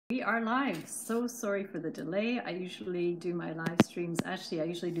We are live. So sorry for the delay. I usually do my live streams. Actually, I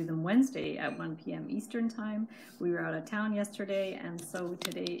usually do them Wednesday at 1 p.m. Eastern time. We were out of town yesterday, and so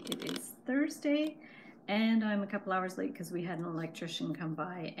today it is Thursday, and I'm a couple hours late because we had an electrician come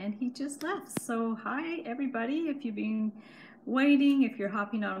by, and he just left. So hi, everybody. If you've been waiting, if you're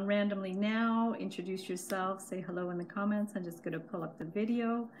hopping on randomly now, introduce yourself, say hello in the comments. I'm just going to pull up the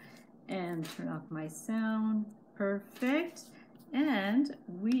video and turn off my sound. Perfect. And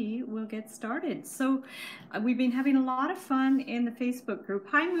we will get started. So we've been having a lot of fun in the Facebook group.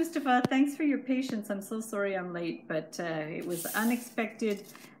 Hi, Mustafa. Thanks for your patience. I'm so sorry I'm late, but it was unexpected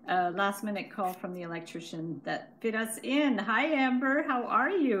last minute call from the electrician that fit us in. Hi, Amber. How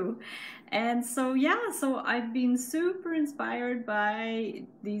are you? And so, yeah, so I've been super inspired by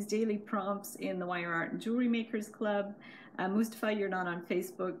these daily prompts in the Wire Art and Jewelry Makers Club. Mustafa, you're not on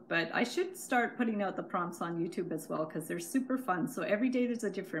Facebook, but I should start putting out the prompts on YouTube as well because they're super fun. So every day there's a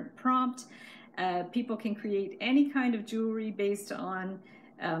different prompt. People can create any kind of jewelry based on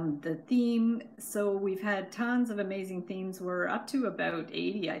the theme. So we've had tons of amazing themes. We're up to about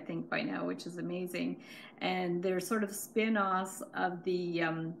 80, I think, by now, which is amazing. And they're sort of spin-offs of the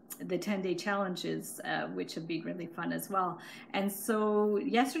 10-day challenges, which have been really fun as well. And so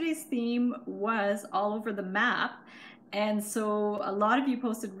yesterday's theme was all over the map. And so a lot of you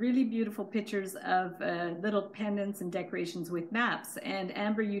posted really beautiful pictures of little pendants and decorations with maps. And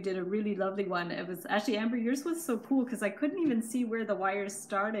Amber, you did a really lovely one. It was actually, Amber, yours was so cool because I couldn't even see where the wires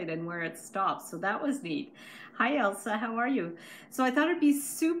started and where it stopped. So that was neat. Hi, Elsa, how are you? So I thought it'd be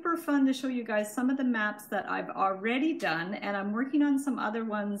super fun to show you guys some of the maps that I've already done. And I'm working on some other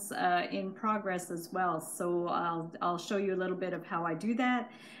ones in progress as well. So I'll show you a little bit of how I do that.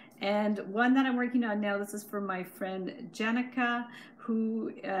 And one that I'm working on now, this is for my friend Jenica,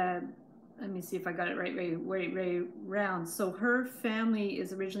 who, let me see if I got it right round. So her family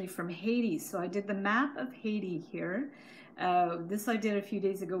is originally from Haiti. So I did the map of Haiti here. This I did a few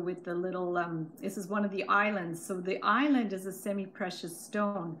days ago with the little, this is one of the islands. So the island is a semi-precious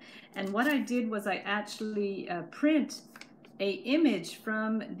stone. And what I did was I actually print a image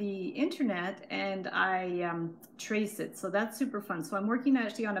from the internet and I trace it. So that's super fun. So I'm working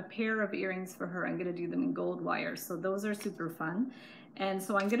actually on a pair of earrings for her. I'm going to do them in gold wire. So those are super fun. And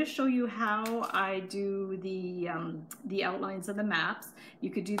so I'm going to show you how I do the outlines of the maps. You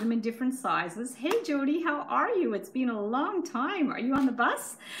could do them in different sizes. Hey Jody, how are you? It's been a long time. Are you on the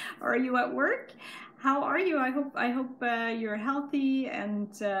bus or are you at work? How are you? I hope you're healthy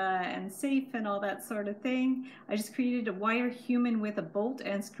and safe and all that sort of thing. I just created a wire human with a bolt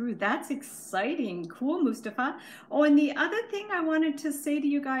and screw. That's exciting. Cool, Mustafa. Oh, and the other thing I wanted to say to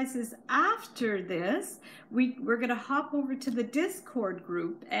you guys is after this, we're going to hop over to the Discord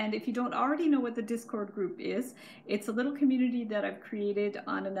group. And if you don't already know what the Discord group is, it's a little community that I've created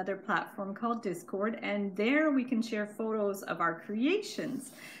on another platform called Discord. And there we can share photos of our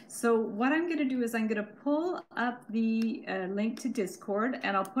creations. So what I'm going to do is I'm going to pull up the link to Discord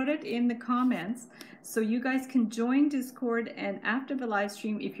and I'll put it in the comments so you guys can join Discord, and after the live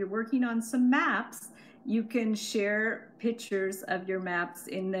stream, if you're working on some maps, you can share pictures of your maps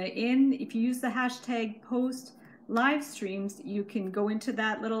if you use the hashtag post live streams, you can go into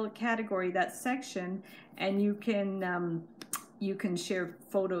that little category, that section, and you can share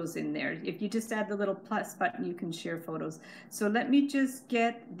photos in there. If you just add the little plus button, you can share photos. So let me just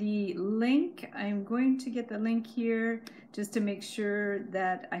get the link. I'm going to get the link here just to make sure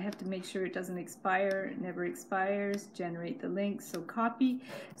that I have to make sure it doesn't expire. It never expires. Generate the link. So copy.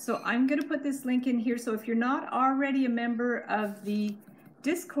 So I'm going to put this link in here. So if you're not already a member of the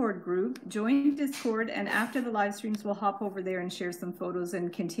Discord group, join Discord, and after the live streams we'll hop over there and share some photos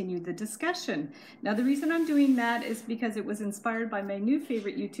and continue the discussion. Now the reason I'm doing that is because it was inspired by my new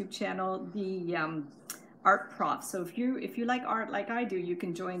favorite YouTube channel, the Art Prof. So if you like art like I do, you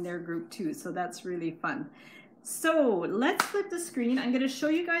can join their group too. So that's really fun. So let's flip the screen. I'm going to show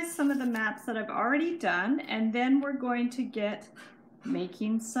you guys some of the maps that I've already done, and then we're going to get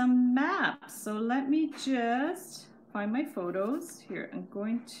making some maps. So let me just find my photos here. I'm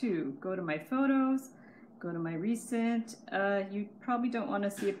going to go to my photos, go to my recent. You probably don't want to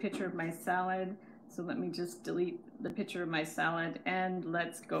see a picture of my salad, so let me just delete the picture of my salad and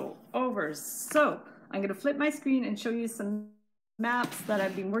let's go over. So I'm going to flip my screen and show you some maps that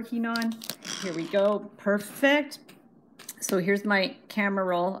I've been working on. Here we go. Perfect. So here's my camera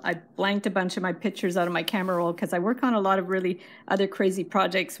roll. I blanked a bunch of my pictures out of my camera roll because I work on a lot of really other crazy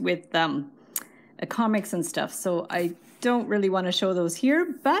projects with comics and stuff. So I don't really want to show those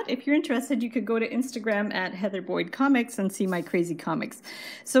here, but if you're interested, you could go to Instagram at Heather Boyd Comics and see my crazy comics.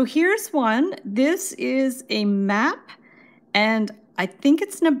 So here's one. This is a map, and I think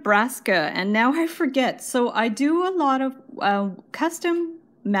it's Nebraska, and now I forget. So I do a lot of custom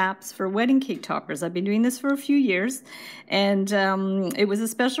maps for wedding cake toppers. I've been doing this for a few years, and it was a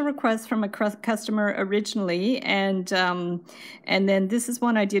special request from a customer originally, and then this is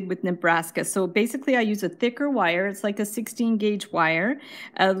one I did with Nebraska. So basically I use a thicker wire. It's like a 16 gauge wire,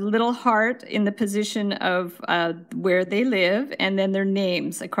 a little heart in the position of where they live, and then their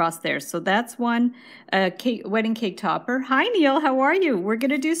names across there. So that's one wedding cake topper. Hi Neil, how are you? We're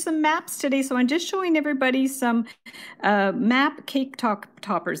gonna do some maps today. So I'm just showing everybody some map cake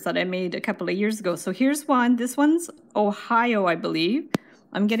toppers that I made a couple of years ago. So here's one. This one's Ohio, I believe.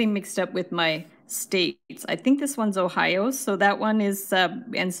 I'm getting mixed up with my states. I think this one's Ohio. So that one is,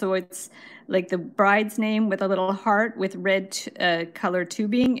 and so it's like the bride's name with a little heart with red color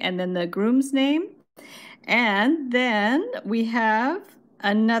tubing, and then the groom's name. And then we have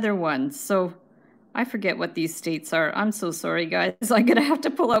another one. So I forget what these states are. I'm so sorry, guys. I'm going to have to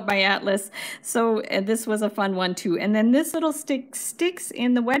pull out my atlas. So this was a fun one, too. And then this little stick sticks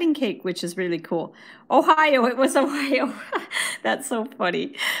in the wedding cake, which is really cool. Ohio. It was Ohio. That's so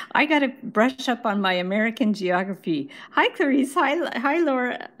funny. I got to brush up on my American geography. Hi, Clarice. Hi,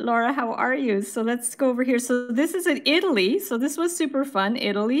 Laura. Laura, how are you? So let's go over here. So this is in Italy. So this was super fun,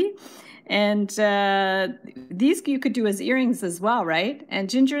 Italy. And these you could do as earrings as well, right? And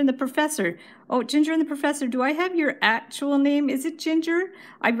Ginger and the Professor. Oh, Ginger and the Professor, do I have your actual name? Is it Ginger?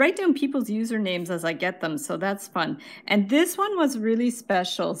 I write down people's usernames as I get them, so that's fun. And this one was really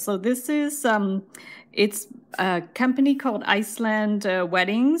special. So this is, it's a company called Iceland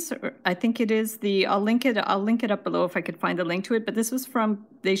Weddings. I think it is I'll link it up below if I could find the link to it. But this was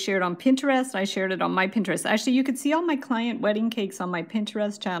they shared on Pinterest. I shared it on my Pinterest. Actually, you could see all my client wedding cakes on my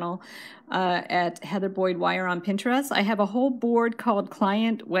Pinterest channel at Heather Boyd Wire on Pinterest. I have a whole board called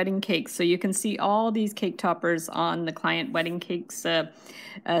Client Wedding Cakes. So you can see all these cake toppers on the Client Wedding Cakes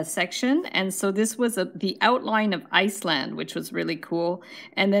section. And so this was the outline of Iceland, which was really cool.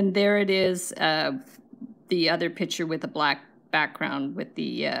 And then there it is, the other picture with the black background with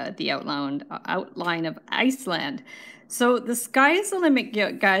the outline of Iceland. So the sky is the limit,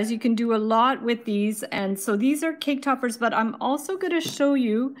 guys. You can do a lot with these. And so these are cake toppers, but I'm also going to show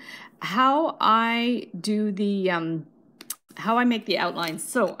you how I do how I make the outlines.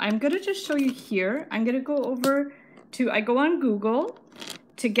 So I'm going to just show you here. I'm going to go over I go on Google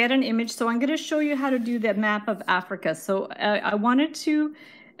to get an image. So I'm going to show you how to do the map of Africa. So I wanted to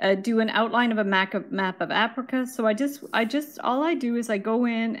do an outline of a map of Africa. So all I do is I go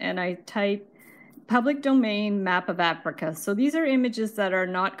in and I type public domain map of Africa. So these are images that are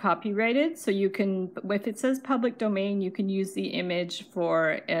not copyrighted. So you can, if it says public domain, you can use the image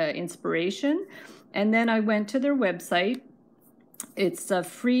for inspiration. And then I went to their website. It's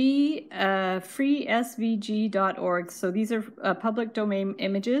freesvg.org. So these are public domain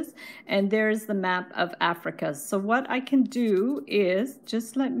images, and there's the map of Africa. So what I can do is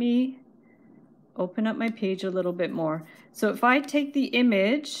just let me open up my page a little bit more. So if I take the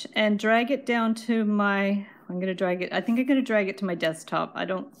image and drag it down to I think I'm going to drag it to my desktop. I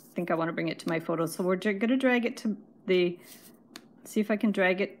don't think I want to bring it to my photos. So we're going to drag it to see if I can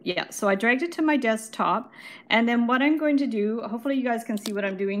drag it. Yeah, so I dragged it to my desktop. And then what I'm going to do, hopefully you guys can see what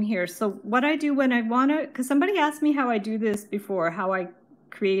I'm doing here. So what I do when I want to, because somebody asked me how I do this before, how I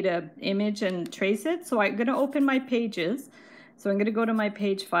create an image and trace it. So I'm going to open my pages. So I'm going to go to my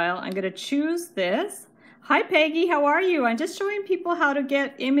page file. I'm going to choose this. Hi, Peggy. How are you? I'm just showing people how to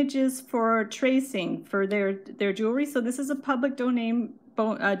get images for tracing for their jewelry. So this is a public domain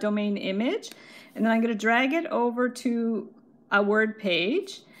image. And then I'm going to drag it over to a Word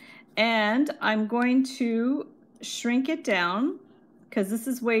page. And I'm going to shrink it down because this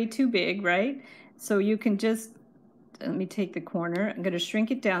is way too big, right? So you can just, let me take the corner. I'm going to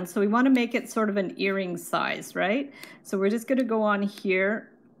shrink it down. So we want to make it sort of an earring size, right? So we're just going to go on here.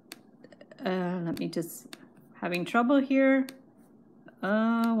 Let me just, having trouble here.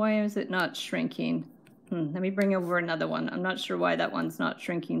 Why is it not shrinking? Let me bring over another one. I'm not sure why that one's not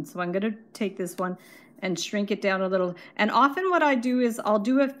shrinking. So I'm going to take this one and shrink it down a little. And often what I do is I'll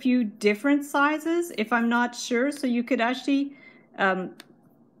do a few different sizes if I'm not sure. So you could actually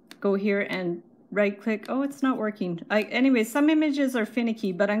go here and right click. Oh, it's not working. Anyway, some images are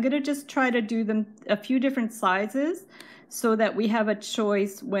finicky, but I'm going to just try to do them a few different sizes so that we have a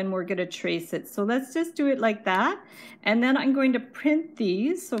choice when we're going to trace it. So let's just do it like that. And then I'm going to print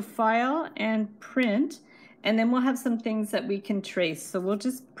these. So file and print, and then we'll have some things that we can trace. So we'll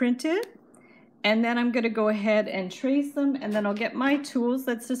just print it. And then I'm going to go ahead and trace them, and then I'll get my tools.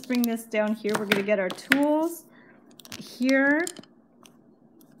 Let's just bring this down here. We're going to get our tools here,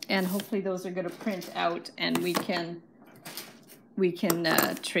 and hopefully those are going to print out and we can we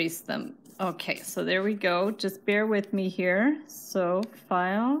can trace them. Okay, so there we go. Just bear with me here. So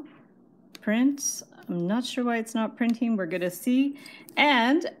file, print. I'm not sure why it's not printing. We're gonna see.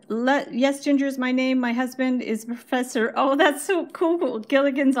 And yes, Ginger is my name. My husband is Professor. Oh, that's so cool.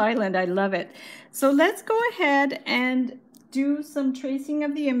 Gilligan's Island. I love it. So let's go ahead and do some tracing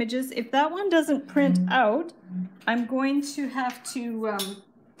of the images. If that one doesn't print out, I'm going to have to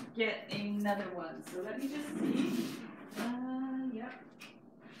get another one. So let me just see. Yep.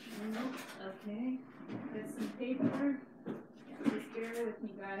 Okay. Get some paper. Just bear with me,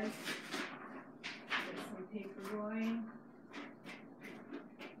 guys. Get some paper going.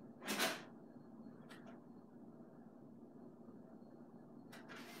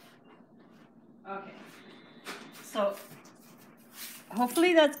 Okay. So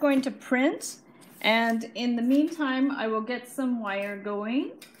hopefully that's going to print. And in the meantime, I will get some wire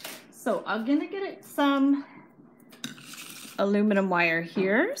going. So I'm gonna get some aluminum wire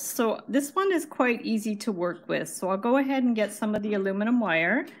here. So this one is quite easy to work with. So I'll go ahead and get some of the aluminum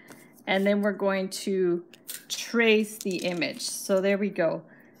wire, and then we're going to trace the image. So there we go.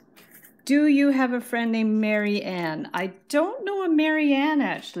 Do you have a friend named Mary Ann? I don't know a Mary Ann,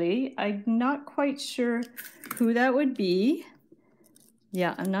 actually. I'm not quite sure who that would be.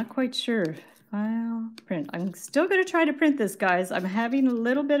 Yeah, I'm not quite sure. File, print. I'm still going to try to print this, guys. I'm having a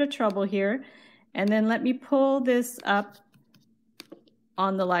little bit of trouble here. And then let me pull this up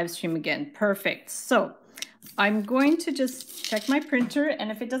on the live stream again. Perfect. So I'm going to just check my printer,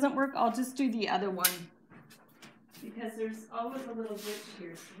 and if it doesn't work, I'll just do the other one, because there's always a little glitch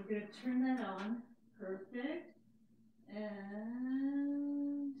here. So we're going to turn that on. Perfect.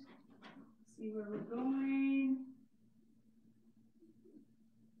 And see where we're going.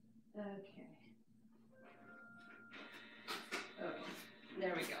 Okay. Okay,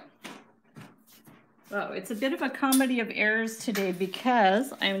 there we go. Oh, it's a bit of a comedy of errors today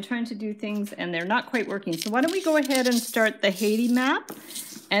because I'm trying to do things and they're not quite working. So why don't we go ahead and start the Haiti map,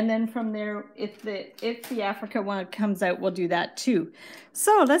 and then from there, if the Africa one comes out, we'll do that too.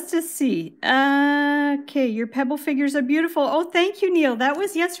 So let's just see. Okay, your pebble figures are beautiful. Oh, thank you, Neil. That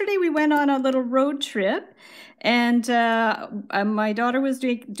was yesterday. We went on a little road trip, and my daughter was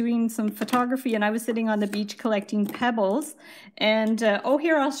doing some photography, and I was sitting on the beach collecting pebbles. And oh,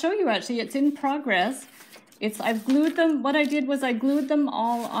 here, I'll show you actually. It's in progress. I've glued them. What I did was I glued them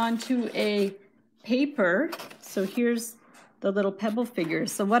all onto a paper. So here's the little pebble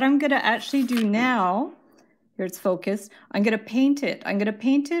figures. So what I'm going to actually do now, here it's focused, I'm going to paint it. I'm going to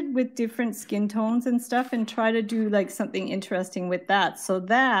paint it with different skin tones and stuff and try to do like something interesting with that. So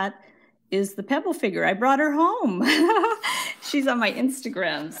that is the pebble figure. I brought her home. She's on my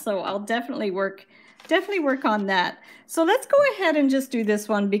Instagram, so I'll definitely work on that. So let's go ahead and just do this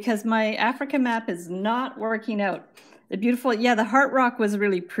one because my Africa map is not working out. The beautiful, yeah, the heart rock was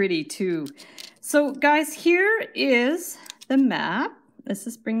really pretty too. So guys, here is the map. Let's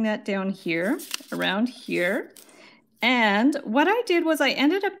just bring that down here, around here. And what I did was I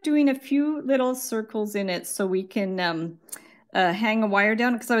ended up doing a few little circles in it so we can hang a wire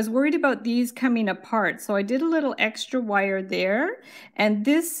down, because I was worried about these coming apart. So I did a little extra wire there, and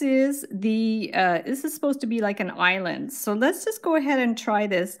this is supposed to be like an island. So let's just go ahead and try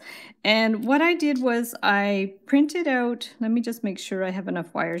this. And what I did was I printed out, let me just make sure I have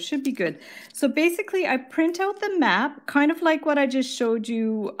enough wire, should be good. So basically I print out the map, kind of like what I just showed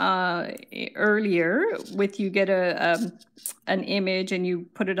you earlier, with you get an image and you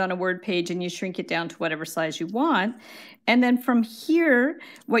put it on a Word page and you shrink it down to whatever size you want. And then from here,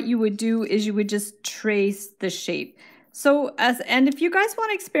 what you would do is you would just trace the shape. So and if you guys want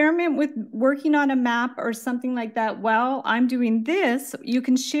to experiment with working on a map or something like that while I'm doing this, you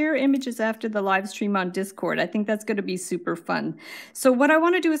can share images after the live stream on Discord. I think that's going to be super fun. So what I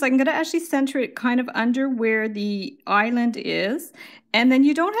want to do is I'm going to actually center it kind of under where the island is. And then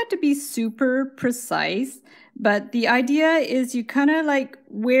you don't have to be super precise, but the idea is you kind of like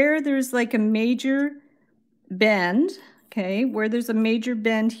where there's like a major bend, okay, where there's a major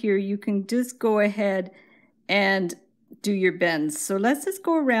bend here, you can just go ahead and do your bends. So let's just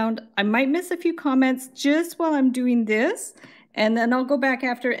go around. I might miss a few comments just while I'm doing this, and then I'll go back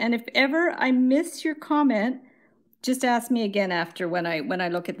after. And if ever I miss your comment, just ask me again after when I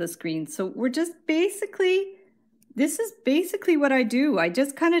look at the screen. So we're just basically, this is basically what I do. I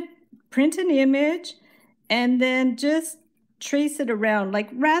just kind of print an image and then just trace it around, like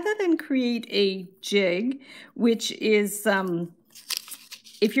rather than create a jig, which is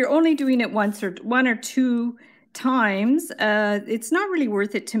if you're only doing it once or one or two times, it's not really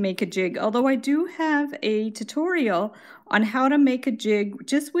worth it to make a jig. Although I do have a tutorial on how to make a jig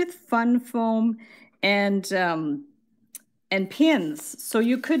just with fun foam and and pins. So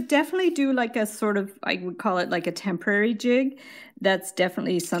you could definitely do like a sort of, I would call it like a temporary jig. That's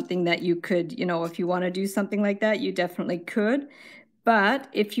definitely something that you could, you know, if you want to do something like that, you definitely could. But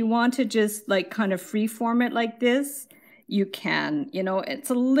if you want to just like kind of free form it like this, you can. You know, it's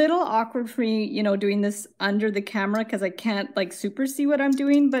a little awkward for me, you know, doing this under the camera because I can't like super see what I'm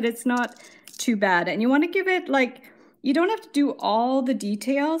doing, but it's not too bad. And you want to give it like, you don't have to do all the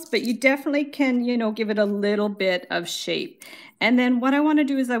details, but you definitely can, you know, give it a little bit of shape. And then what I want to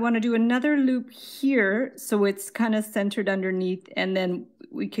do is I want to do another loop here so it's kind of centered underneath, and then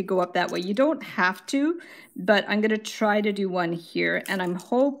we could go up that way. You don't have to, but I'm going to try to do one here, and I'm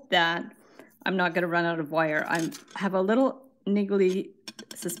hope that I'm not going to run out of wire. I have a little niggly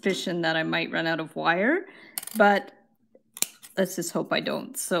suspicion that I might run out of wire, but let's just hope I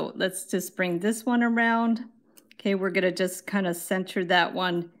don't. So let's just bring this one around. Okay, we're going to just kind of center that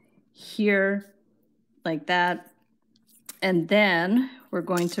one here like that. And then we're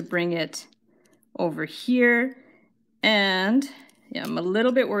going to bring it over here. And yeah, I'm a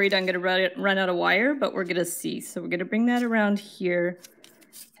little bit worried I'm going to run out of wire, but we're going to see. So we're going to bring that around here.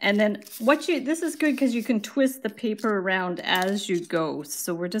 And then this is good because you can twist the paper around as you go.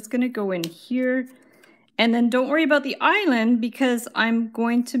 So we're just going to go in here. And then don't worry about the island because I'm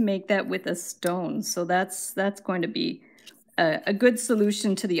going to make that with a stone. So that's going to be a good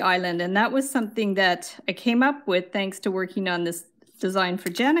solution to the island. And that was something that I came up with thanks to working on this design for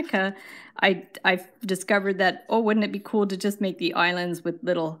Jenica. I've discovered that, oh, wouldn't it be cool to just make the islands with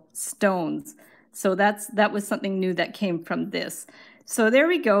little stones? So that was something new that came from this. So there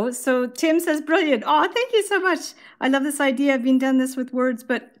we go. So Tim says, brilliant. Oh, thank you so much. I love this idea. I've been done this with words,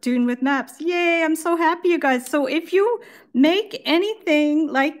 but doing with maps. Yay, I'm so happy, you guys. So if you make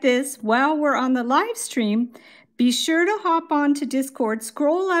anything like this while we're on the live stream, be sure to hop on to Discord,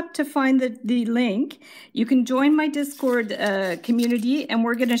 scroll up to find the link. You can join my Discord community, and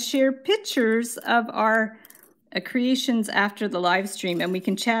we're going to share pictures of our creations after the live stream, and we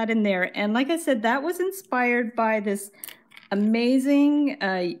can chat in there. And like I said, that was inspired by this amazing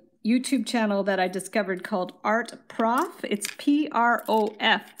YouTube channel that I discovered called Art Prof. It's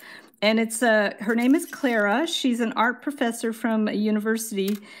P-R-O-F. And it's her name is Clara. She's an art professor from a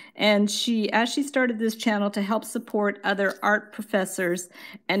university, and as she started this channel to help support other art professors,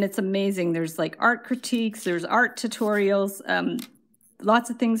 and it's amazing. There's like art critiques, there's art tutorials,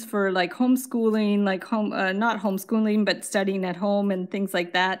 lots of things for like homeschooling, like not homeschooling, but studying at home and things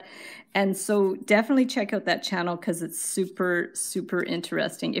like that. And so definitely check out that channel because it's super, super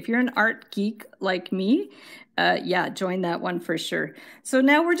interesting. If you're an art geek like me, yeah, join that one for sure. So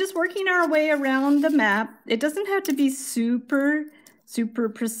now we're just working our way around the map. It doesn't have to be super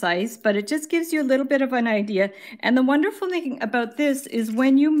precise, but it just gives you a little bit of an idea. And the wonderful thing about this is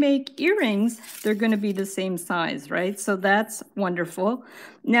when you make earrings, they're going to be the same size, right? So that's wonderful.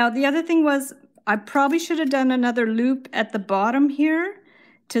 Now, the other thing was I probably should have done another loop at the bottom here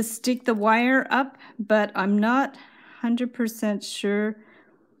to stick the wire up, but I'm not 100% sure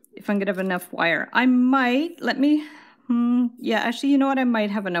if I'm going to have enough wire. I might, yeah, actually, you know what? I might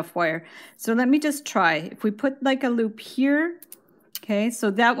have enough wire. So let me just try. If we put like a loop here, okay,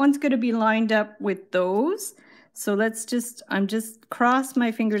 so that one's going to be lined up with those. So I'm just cross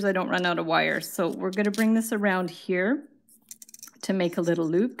my fingers I don't run out of wire. So we're going to bring this around here to make a little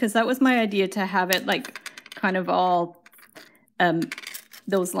loop, because that was my idea, to have it like kind of all,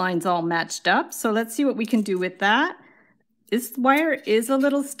 those lines all matched up. So let's see what we can do with that. This wire is a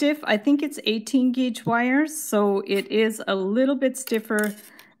little stiff. I think it's 18 gauge wire, so it is a little bit stiffer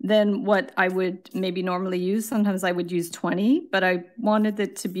than what I would maybe normally use. Sometimes I would use 20, but I wanted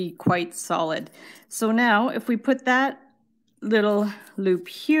it to be quite solid. So now if we put that little loop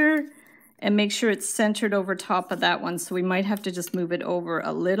here and make sure it's centered over top of that one, so we might have to just move it over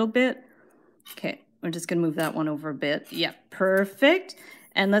a little bit. Okay, we're just gonna move that one over a bit. Yeah, perfect.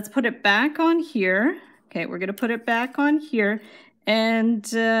 And let's put it back on here. Okay, we're gonna put it back on here. And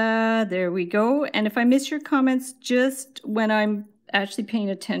there we go. And if I miss your comments, just when I'm actually paying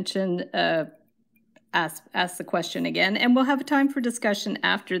attention, ask the question again. And we'll have a time for discussion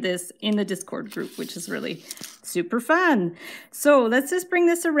after this in the Discord group, which is really super fun. So let's just bring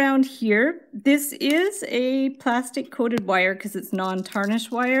this around here. This is a plastic coated wire because it's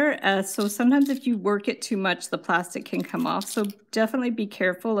non-tarnish wire. So sometimes if you work it too much, the plastic can come off. So definitely be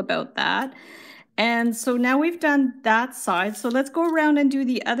careful about that. And so now we've done that side. So let's go around and do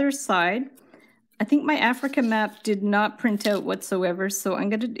the other side. I think my Africa map did not print out whatsoever, so I'm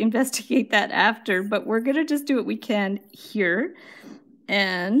going to investigate that after, but we're going to just do what we can here.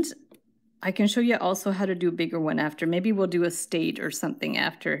 And I can show you also how to do a bigger one after. Maybe we'll do a state or something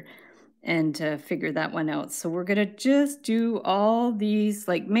after. and figure that one out. So we're gonna just do all these,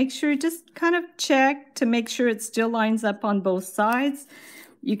 like make sure, just kind of check to make sure it still lines up on both sides.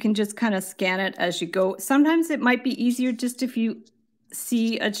 You can just kind of scan it as you go. Sometimes it might be easier just if you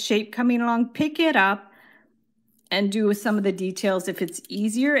see a shape coming along, pick it up and do some of the details. If it's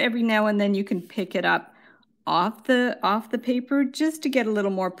easier, every now and then you can pick it up off the paper just to get a little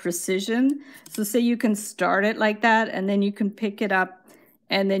more precision. So say you can start it like that and then you can pick it up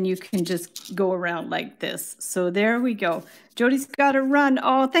and then you can just go around like this. So there we go. Jody's got to run.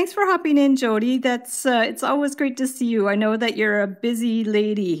 Oh, thanks for hopping in, Jody. That's it's always great to see you. I know that you're a busy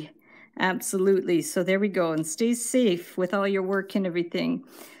lady. Absolutely. So there we go. And stay safe with all your work and everything.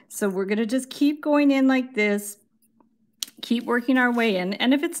 So we're going to just keep going in like this. Keep working our way in.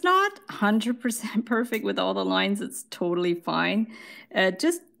 And if it's not 100% perfect with all the lines, it's totally fine.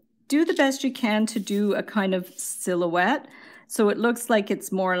 Just do the best you can to do a kind of silhouette, so it looks like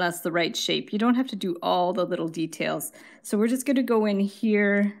it's more or less the right shape. You don't have to do all the little details. So we're just going to go in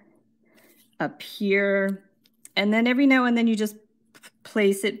here, up here, and then every now and then you just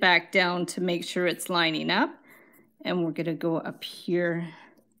place it back down to make sure it's lining up. And we're going to go up here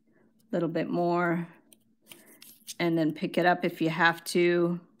a little bit more and then pick it up if you have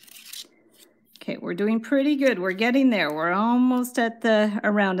to. Okay, we're doing pretty good. We're getting there. We're almost at the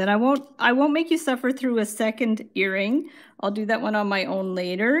around, and I won't make you suffer through a second earring. I'll do that one on my own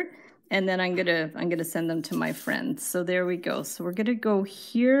later, and then I'm gonna send them to my friends. So there we go. So we're gonna go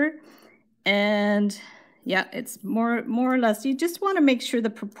here, and yeah, it's more or less. You just want to make sure the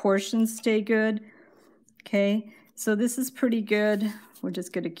proportions stay good. Okay, so this is pretty good. We're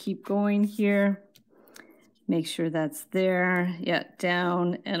just gonna keep going here. Make sure that's there. Yeah,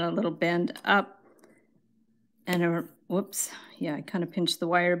 down and a little bend up. And a, whoops, yeah, I kind of pinched the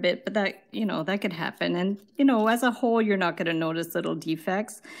wire a bit, but that, you know, that could happen. And, you know, as a whole, you're not going to notice little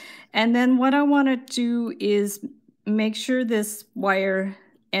defects. And then what I want to do is make sure this wire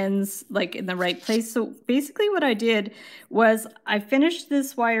ends like in the right place. So basically what I did was I finished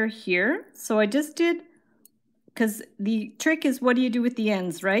this wire here. So I just did, because the trick is, what do you do with the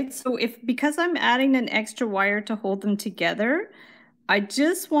ends, right? So because I'm adding an extra wire to hold them together, I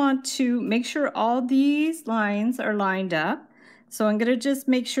just want to make sure all these lines are lined up. So I'm gonna just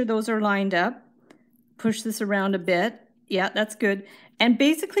make sure those are lined up. Push this around a bit. Yeah, that's good. And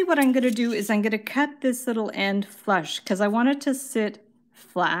basically what I'm gonna do is I'm gonna cut this little end flush because I want it to sit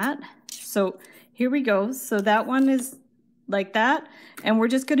flat. So here we go. So that one is like that. And we're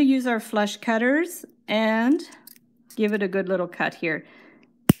just gonna use our flush cutters and give it a good little cut here.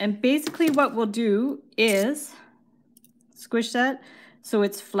 And basically what we'll do is squish that so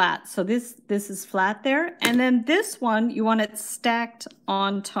it's flat. So this is flat there. And then this one, you want it stacked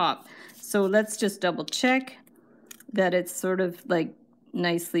on top. So let's just double check that it's sort of like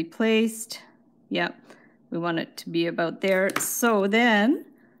nicely placed. Yep, we want it to be about there. So then,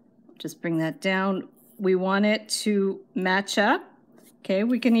 just bring that down. We want it to match up. Okay,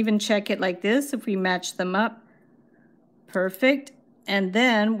 we can even check it like this if we match them up. Perfect. And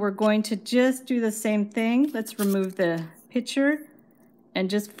then we're going to just do the same thing. Let's remove the picture and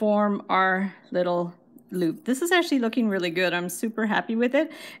just form our little loop. This is actually looking really good. I'm super happy with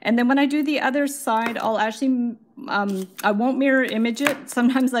it. And then when I do the other side, I'll actually, I won't mirror image it.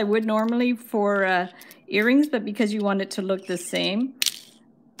 Sometimes I would normally for earrings, but because you want it to look the same,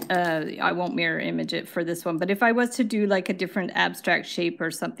 I won't mirror image it for this one. But if I was to do like a different abstract shape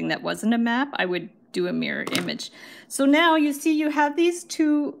or something that wasn't a map, I would do a mirror image. So now you see you have these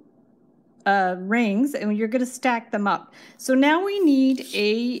two rings and you're going to stack them up. So now we need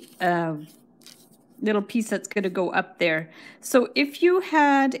a little piece that's going to go up there. So if you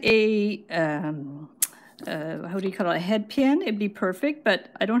had a how do you call it, a head pin, it'd be perfect,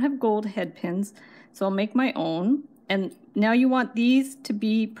 but I don't have gold head pins, so I'll make my own. And now you want these to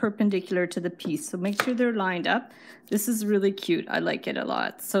be perpendicular to the piece, so make sure they're lined up. This is really cute. I like it a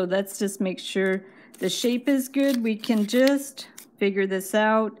lot. So let's just make sure the shape is good. We can just figure this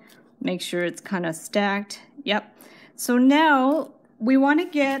out, make sure it's kind of stacked. Yep. So now we want to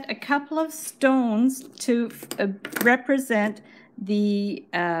get a couple of stones to represent the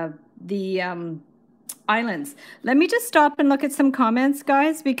islands. Let me just stop and look at some comments,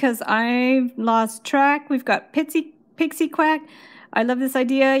 guys, because I've lost track. We've got Pixie Quack. I love this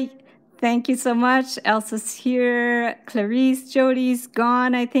idea. Thank you so much. Elsa's here. Clarice, Jody's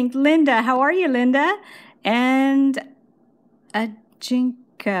gone, I think. Linda, how are you, Linda? And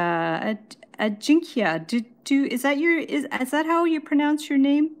Ajinka, is that how you pronounce your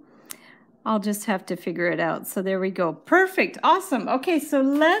name? I'll just have to figure it out. So there we go. Perfect. Awesome. Okay, so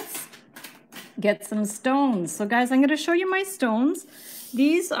let's get some stones. So guys, I'm going to show you my stones.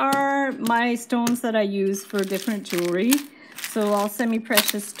 These are my stones that I use for different jewelry. So all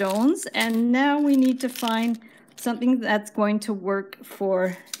semi-precious stones. And now we need to find something that's going to work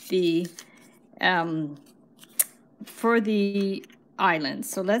for the island.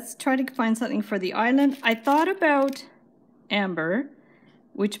 So let's try to find something for the island. I thought about amber,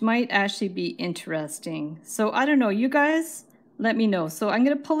 which might actually be interesting. So I don't know, you guys let me know. So I'm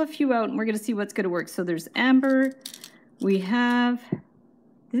going to pull a few out and we're going to see what's going to work. So there's amber. We have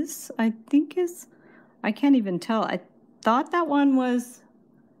this, I think is, I can't even tell. I thought that one was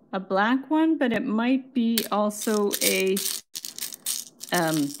a black one, but it might be also a,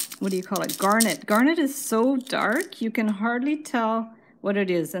 what do you call it? Garnet. Garnet is so dark, you can hardly tell what it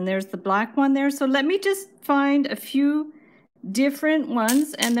is. And there's the black one there. So let me just find a few different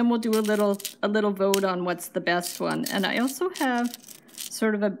ones and then we'll do a little vote on what's the best one. And I also have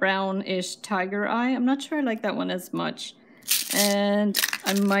sort of a brownish tiger eye. I'm not sure I like that one as much. And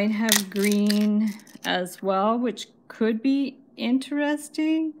I might have green as well, which could be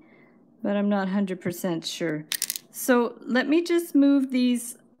interesting, but I'm not 100% sure. So let me just move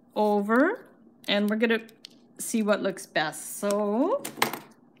these over and we're gonna see what looks best. So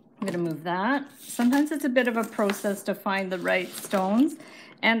I'm going to move that. Sometimes it's a bit of a process to find the right stones.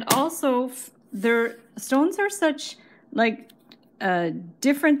 And also, their stones are such like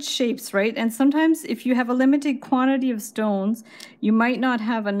different shapes, right? And sometimes if you have a limited quantity of stones, you might not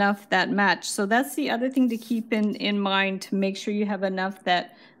have enough that match. So that's the other thing to keep in mind, to make sure you have enough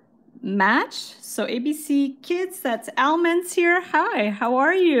that match. So ABC Kids, that's Almonds here. Hi, how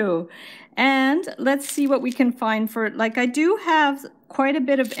are you? And let's see what we can find for, like I do have quite a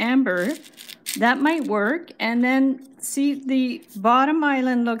bit of amber. That might work. And then see, the bottom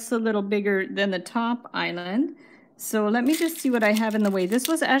island looks a little bigger than the top island. So let me just see what I have in the way. This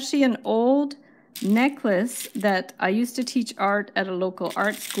was actually an old necklace that I used to teach art at a local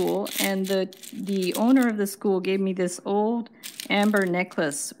art school, and the owner of the school gave me this old amber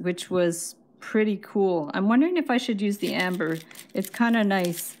necklace, which was pretty cool. I'm wondering if I should use the amber. It's kind of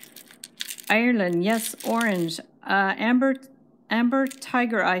nice. Ireland, yes, orange. Amber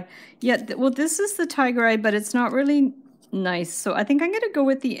tiger eye. Yeah, well, this is the tiger eye, but it's not really nice. So I think I'm going to go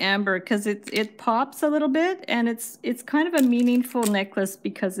with the amber because it pops a little bit, and it's kind of a meaningful necklace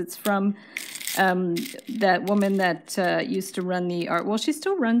because it's from that woman that used to run the art. Well, she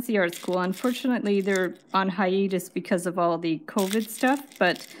still runs the art school. Unfortunately, they're on hiatus because of all the COVID stuff.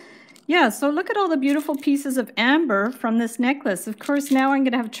 But yeah, so look at all the beautiful pieces of amber from this necklace. Of course, now I'm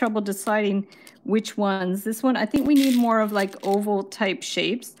going to have trouble deciding which ones. This one, I think we need more of like oval type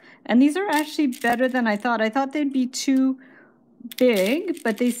shapes. And these are actually better than I thought. I thought they'd be too big,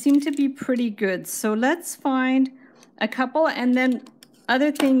 but they seem to be pretty good. So let's find a couple, and then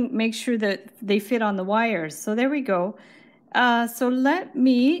other thing, make sure that they fit on the wires. So there we go. So let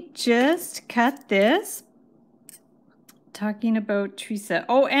me just cut this. Talking about Teresa.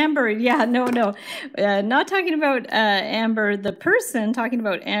 Oh, Amber. Yeah, no. Not talking about Amber the person, talking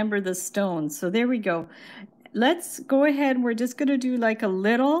about Amber the stone. So there we go. Let's go ahead. We're just going to do like a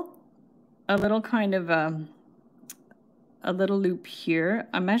little kind of a little loop here.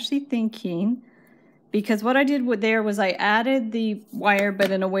 I'm actually thinking, because what I did with there was I added the wire,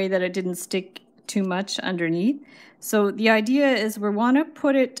 but in a way that it didn't stick too much underneath. So the idea is we want to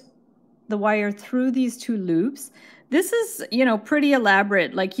put the wire through these two loops. This is, you know, pretty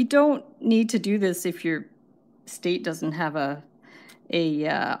elaborate. Like, you don't need to do this if your state doesn't have a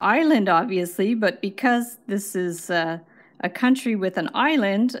island, obviously, but because this is a country with an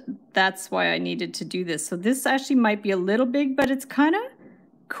island, that's why I needed to do this. So this actually might be a little big, but it's kind of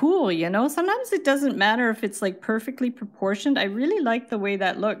cool, you know. Sometimes it doesn't matter if it's like perfectly proportioned. I really like the way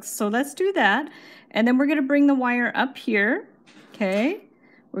that looks. So let's do that. And then we're going to bring the wire up here. Okay.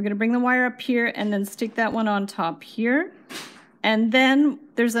 We're going to bring the wire up here and then stick that one on top here. And then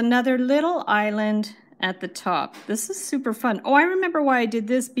there's another little island at the top. This is super fun. Oh, I remember why I did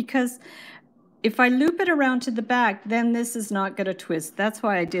this, because if I loop it around to the back, then this is not going to twist. That's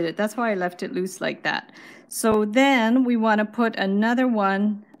why I did it. That's why I left it loose like that. So then we want to put another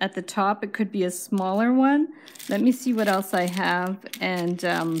one at the top. It could be a smaller one. Let me see what else I have.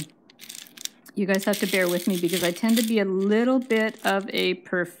 And you guys have to bear with me because I tend to be a little bit of a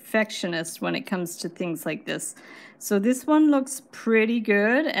perfectionist when it comes to things like this. So this one looks pretty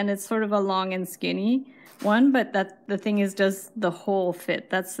good, and it's sort of a long and skinny one, but the thing is, does the hole fit?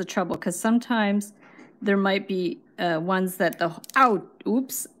 That's the trouble, because sometimes there might be ones that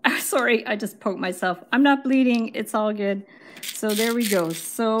oops, sorry, I just poked myself. I'm not bleeding, it's all good. So there we go.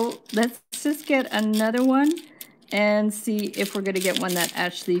 So let's just get another one and see if we're going to get one that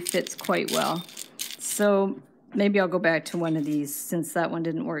actually fits quite well. So maybe I'll go back to one of these since that one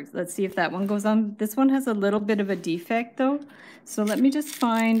didn't work. Let's see if that one goes on. This one has a little bit of a defect though. So let me just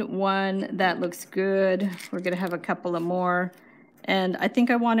find one that looks good. We're gonna have a couple of more. And I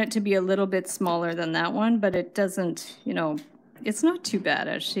think I want it to be a little bit smaller than that one, but it doesn't, you know, it's not too bad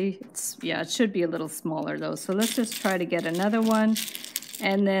actually. Yeah, it should be a little smaller though. So let's just try to get another one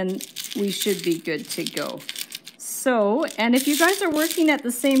and then we should be good to go. So, and if you guys are working at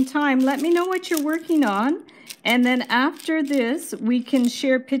the same time, let me know what you're working on. And then after this, we can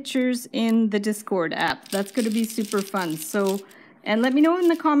share pictures in the Discord app. That's going to be super fun. So, and let me know in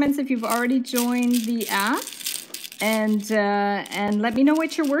the comments if you've already joined the app. And let me know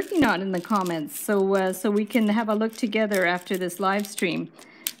what you're working on in the comments. So, so we can have a look together after this live stream.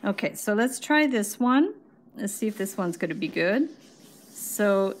 Okay, so let's try this one. Let's see if this one's going to be good.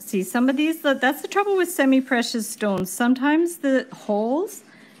 So see, some of these, that's the trouble with semi-precious stones. Sometimes the holes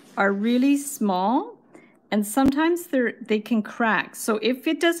are really small and sometimes they can crack. So if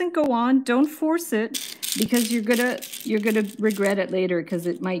it doesn't go on, don't force it because you're gonna regret it later because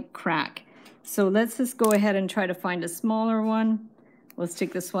it might crack. So let's just go ahead and try to find a smaller one. We'll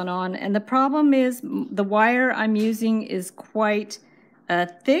stick this one on. And the problem is the wire I'm using is quite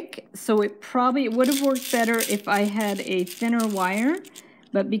thick, so it would have worked better if I had a thinner wire,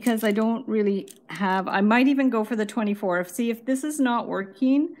 but because I don't really have, I might even go for the 24. See, if this is not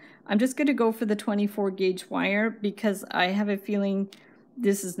working, I'm just going to go for the 24 gauge wire because I have a feeling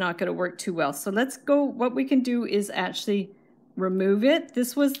this is not going to work too well. So let's go, what we can do is actually remove it.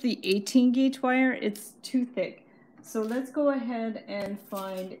 This was the 18 gauge wire, it's too thick. So let's go ahead and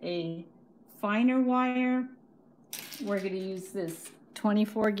find a finer wire. We're going to use this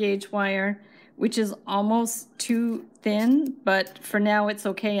 24 gauge wire, which is almost too thin, but for now it's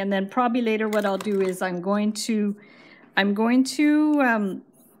okay. And then probably later what I'll do is I'm going to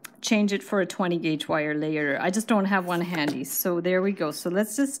change it for a 20 gauge wire later. I just don't have one handy. So there we go. So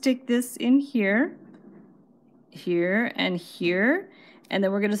let's just stick this in here, here and here. And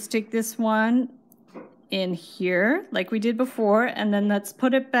then we're going to stick this one in here like we did before. And then let's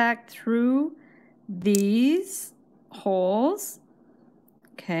put it back through these holes.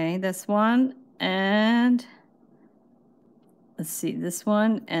 Okay, this one, and let's see, this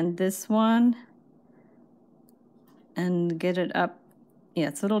one and this one, and get it up. Yeah,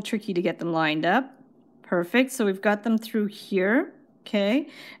 it's a little tricky to get them lined up. Perfect, so we've got them through here, okay?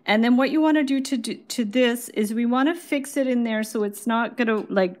 And then what you want to do to this is we want to fix it in there so it's not going to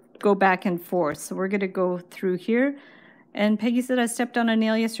like go back and forth. So we're going to go through here. And Peggy said, I stepped on a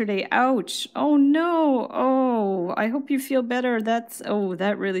nail yesterday. Ouch. Oh, no. Oh, I hope you feel better. Oh,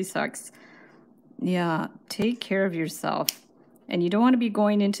 that really sucks. Yeah, take care of yourself. And you don't want to be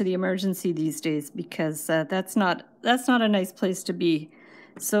going into the emergency these days because that's not a nice place to be.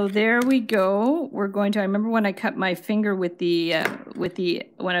 So there we go. We're going to, I remember when I cut my finger when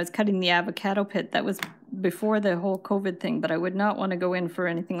I was cutting the avocado pit, that was before the whole COVID thing, but I would not want to go in for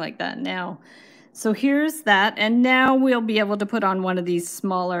anything like that now. So here's that, and now we'll be able to put on one of these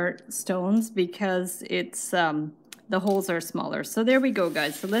smaller stones because it's the holes are smaller. So there we go,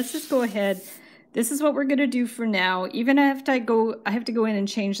 guys. So let's just go ahead. This is what we're going to do for now. Even if I have to go in and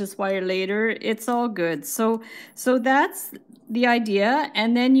change this wire later, it's all good. So that's the idea,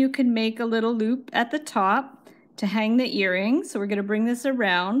 and then you can make a little loop at the top to hang the earring. So we're going to bring this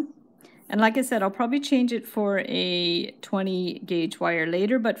around. And like I said, I'll probably change it for a 20 gauge wire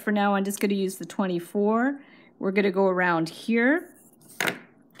later, but for now I'm just going to use the 24. We're going to go around here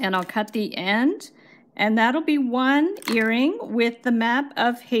and I'll cut the end, and that'll be one earring with the map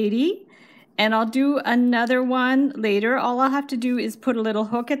of Haiti. And I'll do another one later. All I'll have to do is put a little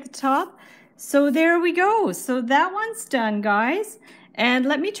hook at the top. So there we go. So that one's done, guys. And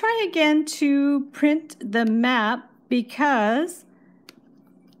let me try again to print the map because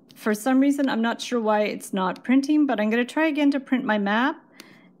for some reason, I'm not sure why it's not printing, but I'm going to try again to print my map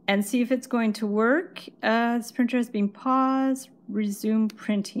and see if it's going to work. This printer has been paused. Resume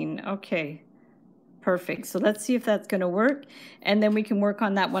printing. Okay, perfect. So let's see if that's going to work. And then we can work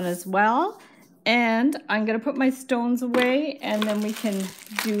on that one as well. And I'm going to put my stones away and then we can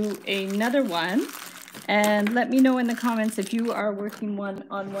do another one. And let me know in the comments if you are working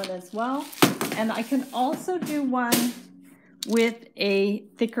on one as well. And I can also do one with a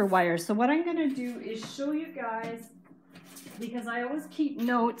thicker wire. So what I'm going to do is show you guys, because I always keep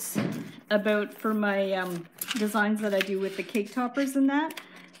notes for my designs that I do with the cake toppers and that.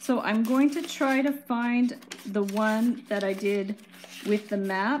 So I'm going to try to find the one that I did with the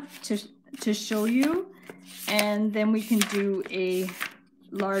map to show you, and then we can do a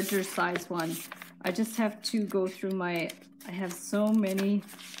larger size one. I just have to go through I have so many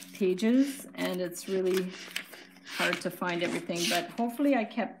pages and it's really hard to find everything, but hopefully I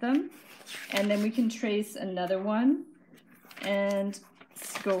kept them. And then we can trace another one and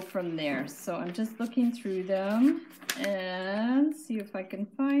go from there. So I'm just looking through them and see if I can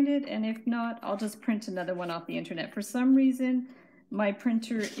find it. And if not, I'll just print another one off the internet. For some reason, my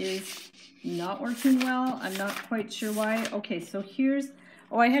printer is not working well. I'm not quite sure why. Okay, so here's,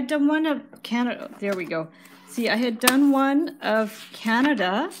 oh, I had done one of Canada. There we go. See, I had done one of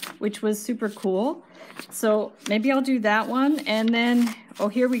Canada, which was super cool. So maybe I'll do that one. And then, oh,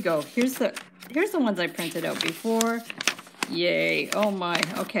 here we go. Here's the ones I printed out before. Yay. Oh my.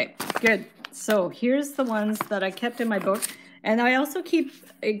 Okay, good. So here's the ones that I kept in my book. And I also keep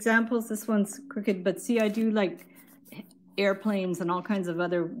examples. This one's crooked, but see, I do like airplanes and all kinds of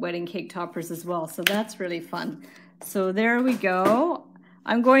other wedding cake toppers as well. So that's really fun. So there we go.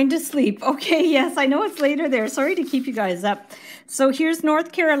 I'm going to sleep. Okay, yes, I know it's later there. Sorry to keep you guys up. So here's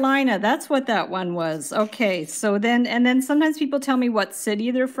North Carolina. That's what that one was. Okay, so then, and then sometimes people tell me what city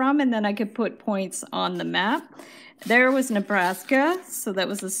they're from, and then I could put points on the map. There was Nebraska. So that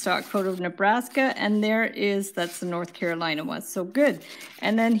was a stock photo of Nebraska. And there is, that's the North Carolina one. So good.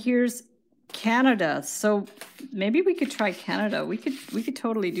 And then here's Canada. So maybe we could try Canada. We could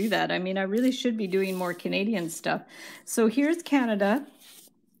totally do that. I mean, I really should be doing more Canadian stuff. So here's Canada.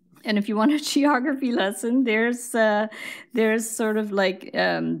 And if you want a geography lesson, there's sort of like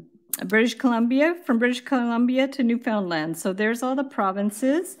British Columbia, from British Columbia to Newfoundland. So there's all the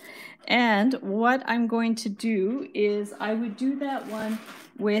provinces. And what I'm going to do is I would do that one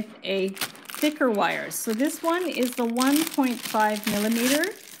with a thicker wire. So this one is the 1.5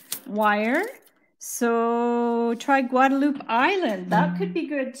 millimeter wire. So try Guadalupe Island. That could be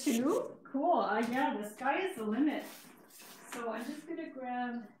good too. Cool. Yeah, the sky is the limit. So I'm just going to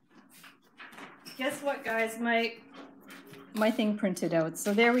grab... Guess what, guys? My thing printed out.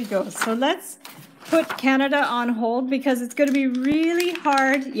 So there we go. So let's put Canada on hold because it's going to be really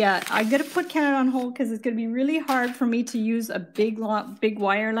hard. Yeah, I'm going to put Canada on hold because it's going to be really hard for me to use a big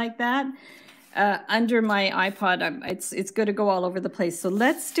wire like that under my iPod. It's going to go all over the place. So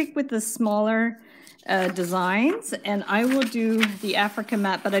let's stick with the smaller designs, and I will do the Africa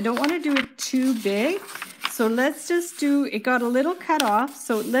map, but I don't want to do it too big. So let's just do, it got a little cut off,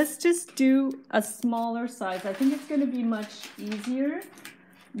 so let's just do a smaller size. I think it's going to be much easier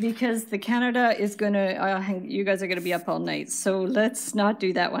because the Canada is going to, you guys are going to be up all night. So let's not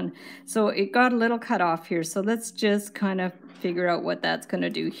do that one. So it got a little cut off here. So let's just kind of figure out what that's going to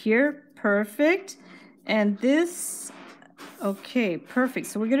do here. Perfect. And this, okay, perfect.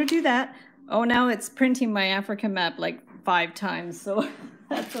 So we're going to do that. Oh, now it's printing my Africa map like 5 times. So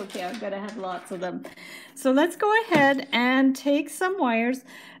that's okay. I've got to have lots of them. So let's go ahead and take some wires.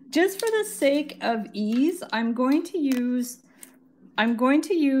 Just for the sake of ease, I'm going to use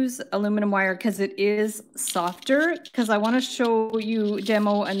aluminum wire because it is softer, because I want to show you,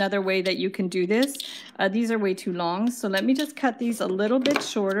 demo another way that you can do this. These are way too long. So let me just cut these a little bit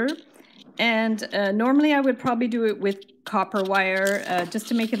shorter. And normally I would probably do it with copper wire just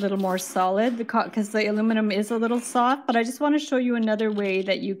to make it a little more solid, because the aluminum is a little soft, but I just want to show you another way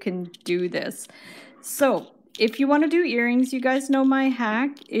that you can do this. So if you want to do earrings, you guys know my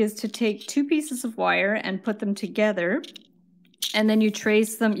hack is to take 2 pieces of wire and put them together, and then you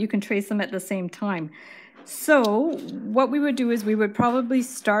trace them. You can trace them at the same time. So what we would do is we would probably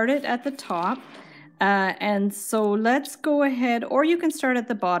start it at the top. And so let's go ahead, or you can start at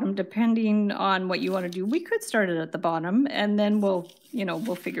the bottom depending on what you want to do. We could start it at the bottom and then we'll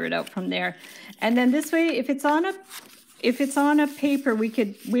figure it out from there. And then this way, if it's on a paper, we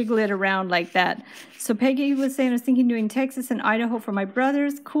could wiggle it around like that. So Peggy was saying, I was thinking doing Texas and Idaho for my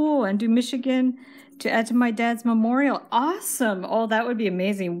brothers. Cool. And do Michigan to add to my dad's memorial. Awesome. Oh, that would be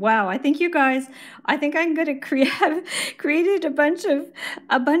amazing. Wow. I think you guys, I'm going to have created a bunch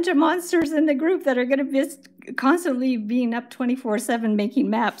of monsters in the group that are going to be constantly being up 24/7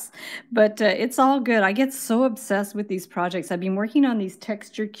 making maps. But it's all good. I get so obsessed with these projects. I've been working on these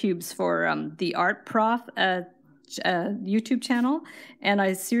texture cubes for the Art Prof YouTube channel, and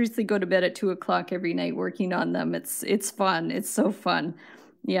I seriously go to bed at 2 o'clock every night working on them. It's fun. It's so fun.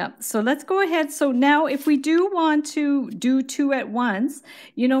 Yeah, so let's go ahead. So now if we do want to do 2 at once,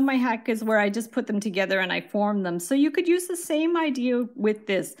 my hack is where I just put them together and I form them. So you could use the same idea with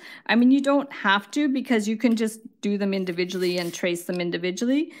this. I mean, you don't have to, because you can just do them individually and trace them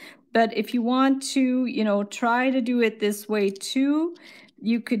individually. But if you want to, try to do it this way too,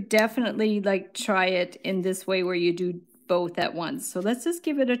 you could definitely try it in this way where you do both at once. So let's just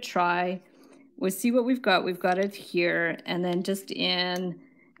give it a try. We'll see what we've got. We've got it here, and then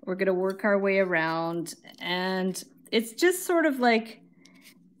we're going to work our way around, and it's just sort of like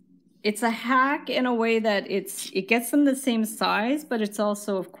it's a hack in a way that it gets them the same size, but it's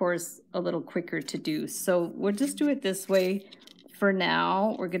also, of course, a little quicker to do. So we'll just do it this way for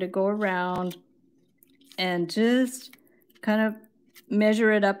now. We're going to go around and just kind of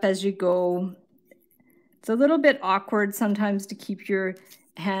measure it up as you go. It's a little bit awkward sometimes to keep your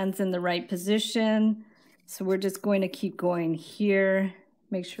hands in the right position. So we're just going to keep going here.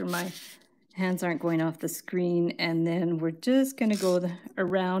 Make sure my hands aren't going off the screen. And then we're just going to go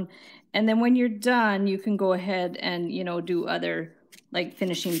around. And then when you're done, you can go ahead and, you know, do other like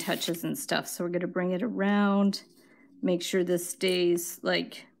finishing touches and stuff. So we're going to bring it around. Make sure this stays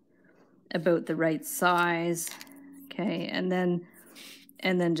like about the right size. Okay, and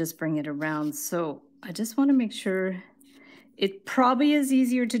then just bring it around. So I just want to make sure. It probably is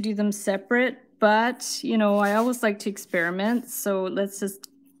easier to do them separate, but you know, I always like to experiment. So let's just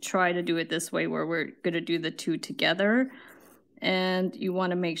try to do it this way where we're going to do the two together. And you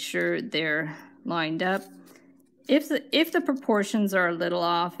want to make sure they're lined up. If the proportions are a little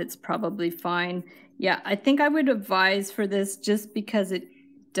off, it's probably fine. Yeah, I think I would advise for this, just because it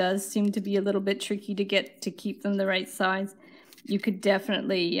does seem to be a little bit tricky to keep them the right size. You could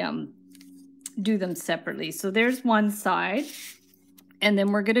definitely do them separately. So there's one side, and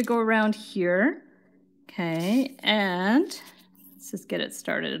then we're going to go around here. Okay, and let's just get it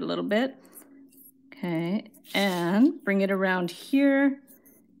started a little bit. Okay, and bring it around here,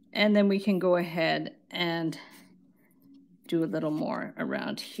 and then we can go ahead and do a little more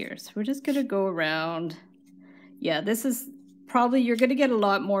around here. So we're just going to go around. Yeah, this is probably, you're going to get a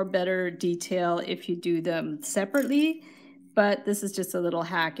lot more better detail if you do them separately, but this is just a little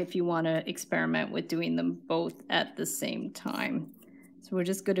hack if you want to experiment with doing them both at the same time. So we're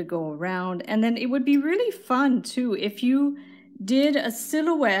just going to go around, and then it would be really fun too if you did a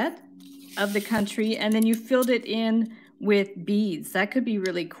silhouette of the country and then you filled it in with beads. That could be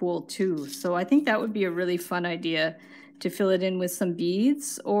really cool too. So I think that would be a really fun idea, to fill it in with some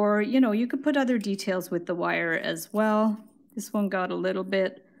beads, or you know, you could put other details with the wire as well. This one got a little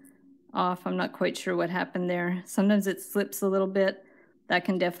bit off. I'm not quite sure what happened there. Sometimes it slips a little bit. That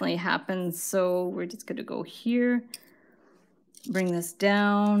can definitely happen. So we're just going to go here, bring this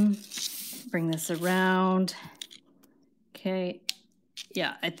down, bring this around. Okay.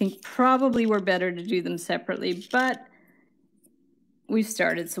 Yeah, I think probably we're better to do them separately, but we've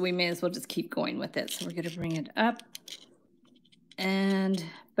started, so we may as well just keep going with it. So we're going to bring it up.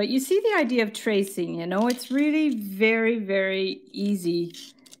 But you see the idea of tracing, you know, it's really very, very easy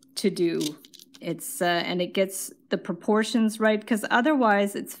to do. It's and it gets the proportions right, because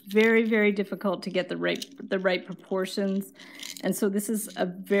otherwise it's very, very difficult to get the right proportions. And so this is a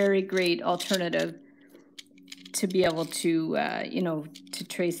very great alternative to be able to, you know, to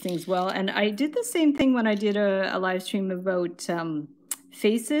trace things well. And I did the same thing when I did a live stream about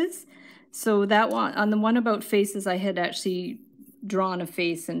faces. So that one, on the one about faces, I had actually drawn a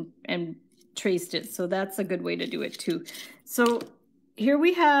face and traced it. So that's a good way to do it too. So here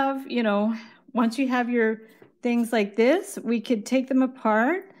we have, you know, once you have your things like this, we could take them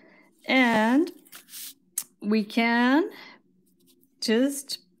apart and we can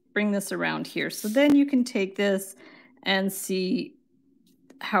just bring this around here. So then you can take this and see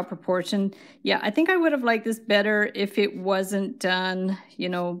how proportioned. Yeah, I think I would have liked this better if it wasn't done, you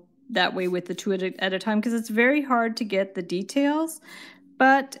know, that way with the two at a time, because it's very hard to get the details,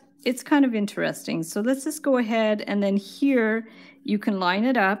 but it's kind of interesting. So let's just go ahead, and then here you can line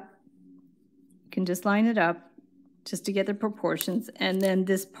it up. You can just line it up just to get the proportions, and then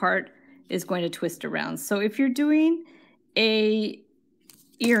this part is going to twist around. So if you're doing a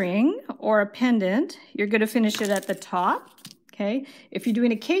earring or a pendant, you're going to finish it at the top. Okay. If you're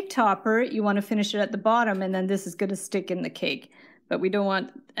doing a cake topper, you want to finish it at the bottom, and then this is going to stick in the cake. But we don't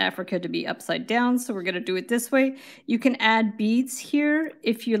want Africa to be upside down, so we're going to do it this way. You can add beads here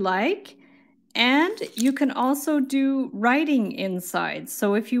if you like, and you can also do writing inside.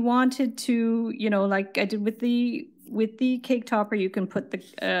 So if you wanted to, you know, like I did with the cake topper, you can put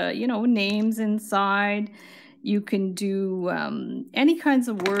the, you know, names inside. You can do any kinds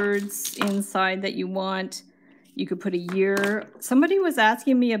of words inside that you want. You could put a year. Somebody was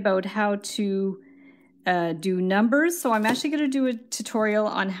asking me about how to do numbers, so I'm actually going to do a tutorial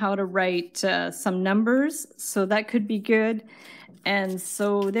on how to write some numbers, so that could be good. And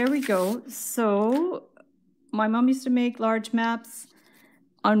so there we go. So my mom used to make large maps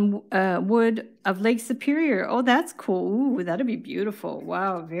on wood of Lake Superior. Oh, that's cool. Ooh, that'd be beautiful.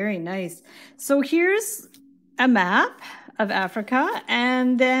 Wow, very nice. So here's a map of Africa,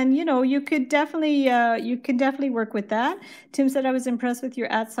 and then you could definitely work with that. Tim said I was impressed with your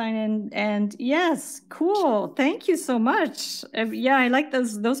 @ sign, and yes, cool. Thank you so much. Yeah, I like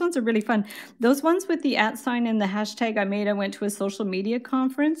those. Those ones are really fun. Those ones with the @ sign and the hashtag I went to a social media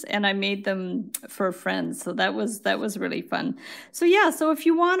conference and I made them for friends. So that was really fun. So yeah, so if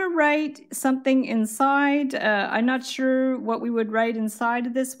you want to write something inside, I'm not sure what we would write inside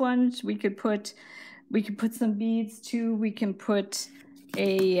of this one. We could put some beads too. We can put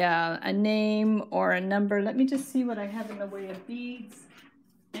a name or a number. Let me just see what I have in the way of beads,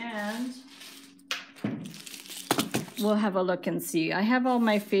 and we'll have a look and see. I have all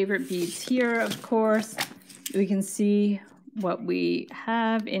my favorite beads here, of course. We can see what we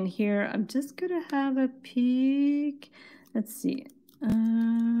have in here. I'm just gonna have a peek. Let's see.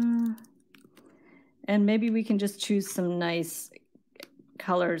 And maybe we can just choose some nice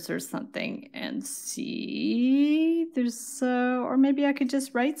colors or something and see. There's or maybe I could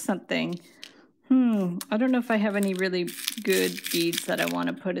just write something. I don't know if I have any really good beads that I want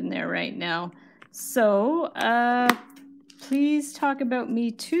to put in there right now. So please talk about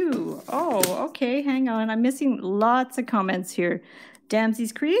me too. Oh, okay, hang on, I'm missing lots of comments here.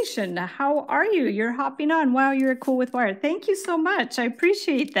 Damsy's Creation, how are you? You're hopping on. Wow, you're cool with wire. Thank you so much, I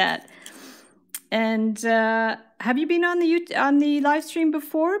appreciate that. And have you been on the live stream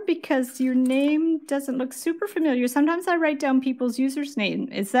before? Because your name doesn't look super familiar. Sometimes I write down people's users' name.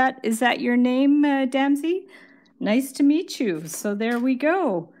 Is that your name, Damsy? Nice to meet you. So there we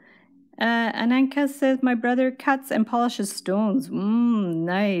go. Ananka says my brother cuts and polishes stones.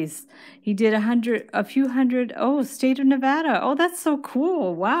 Nice. He did a few hundred. Oh, state of Nevada. Oh, that's so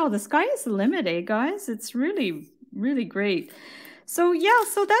cool. Wow, the sky is the limit, eh, guys? It's really, really great. So yeah,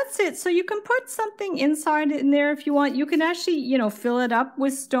 so that's it. So you can put something inside in there if you want. You can actually, fill it up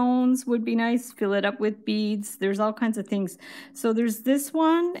with stones would be nice. Fill it up with beads. There's all kinds of things. So there's this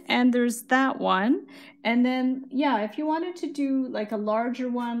one and there's that one. And then, yeah, if you wanted to do like a larger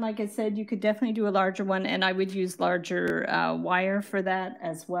one, like I said, you could definitely do a larger one, and I would use larger wire for that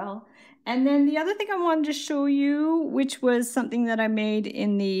as well. And then the other thing I wanted to show you, which was something that I made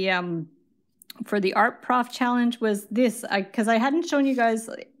in the for the Art Prof challenge, was this, because I hadn't shown you guys.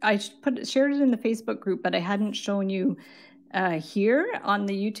 I shared it in the Facebook group, but I hadn't shown you here on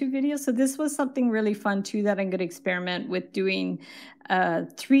the YouTube video. So this was something really fun too that I'm going to experiment with doing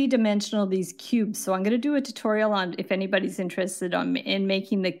 3-dimensional these cubes. So I'm going to do a tutorial on if anybody's interested in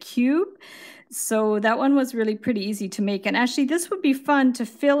making the cube. So that one was really pretty easy to make, and actually this would be fun to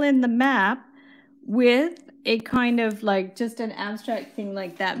fill in the map with a kind of like just an abstract thing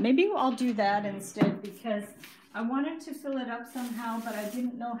like that. Maybe I'll do that instead, because I wanted to fill it up somehow, but I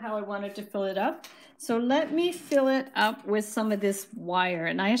didn't know how I wanted to fill it up. So let me fill it up with some of this wire.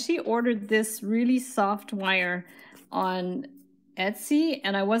 And I actually ordered this really soft wire on Etsy,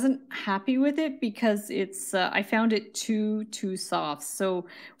 and I wasn't happy with it because it's I found it too soft. So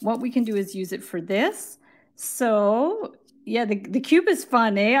what we can do is use it for this. So yeah, the cube is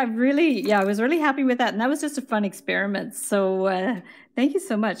fun, eh? I was really happy with that, and that was just a fun experiment. So thank you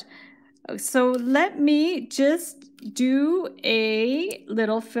so much. So let me just do a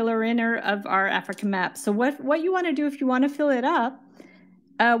little filler inner of our African map. So what you want to do if you want to fill it up,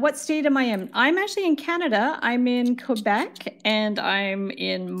 what state am I in? I'm actually in Canada. I'm in Quebec, and I'm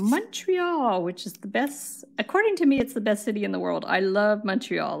in Montreal, which is the best, according to me, it's the best city in the world. I love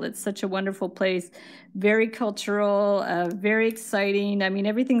Montreal. It's such a wonderful place, very cultural, very exciting. I mean,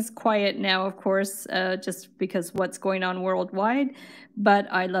 everything's quiet now, of course, just because what's going on worldwide, but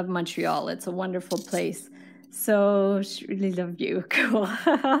I love Montreal. It's a wonderful place. So really love you. Cool.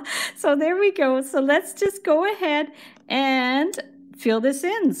 So there we go. So let's just go ahead and fill this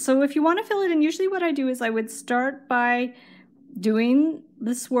in. So if you want to fill it in, usually what I do is I would start by doing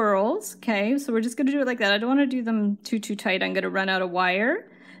the swirls. Okay, so we're just going to do it like that. I don't want to do them too tight. I'm going to run out of wire.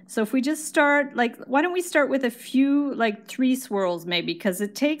 So if we just start, like, why don't we start with a few, like 3 swirls maybe, because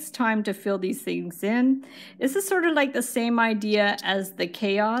it takes time to fill these things in. This is sort of like the same idea as the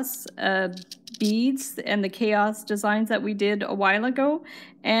chaos beads and the chaos designs that we did a while ago.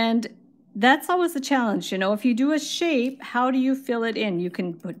 And that's always the challenge, if you do a shape, how do you fill it in? You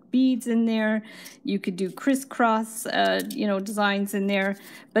can put beads in there, you could do crisscross, designs in there,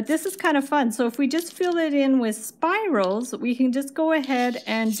 but this is kind of fun. So if we just fill it in with spirals, we can just go ahead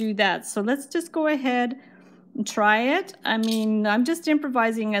and do that. So let's just go ahead and try it. I mean, I'm just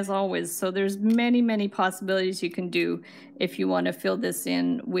improvising as always, so there's many possibilities you can do if you want to fill this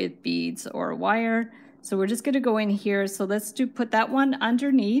in with beads or wire. So we're just going to go in here. So let's put that one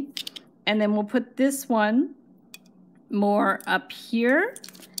underneath. And then we'll put this one more up here.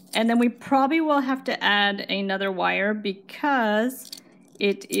 And then we probably will have to add another wire because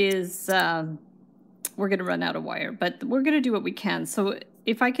it is, we're going to run out of wire, but we're going to do what we can. So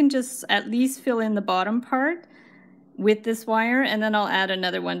if I can just at least fill in the bottom part with this wire, and then I'll add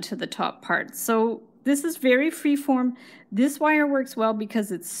another one to the top part. So this is very freeform. This wire works well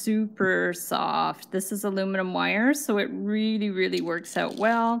because it's super soft. This is aluminum wire, so it really, really works out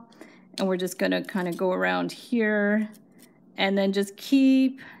well. And we're just going to kind of go around here and then just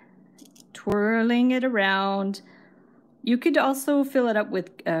keep twirling it around. You could also fill it up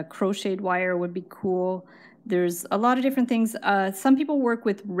with crocheted wire, would be cool. There's a lot of different things. Some people work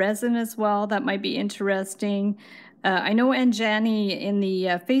with resin as well. That might be interesting. I know Anjani in the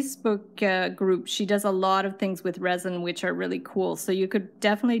Facebook group, she does a lot of things with resin, which are really cool. So you could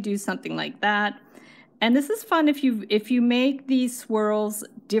definitely do something like that. And this is fun if you make these swirls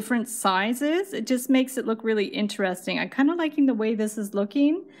different sizes. It just makes it look really interesting. I'm kind of liking the way this is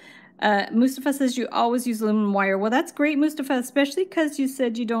looking. Mustafa says you always use aluminum wire. Well, that's great, Mustafa, especially because you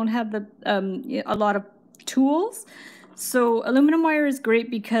said you don't have the a lot of tools. So aluminum wire is great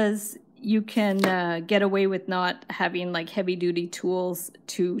because you can get away with not having like heavy-duty tools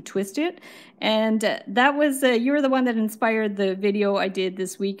to twist it. And that was, you were the one that inspired the video I did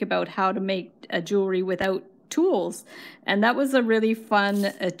this week about how to make jewelry without tools. And that was a really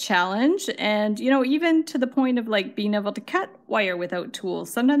fun challenge. And, you know, even to the point of like being able to cut wire without tools.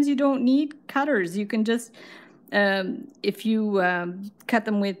 Sometimes you don't need cutters. You can just, if you cut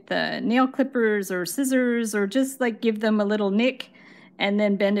them with nail clippers or scissors, or just like give them a little nick and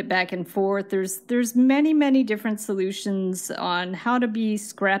then bend it back and forth. There's many, many different solutions on how to be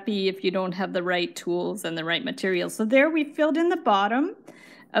scrappy if you don't have the right tools and the right materials. So there we filled in the bottom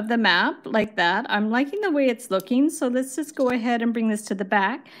of the map like that. I'm liking the way it's looking. So let's just go ahead and bring this to the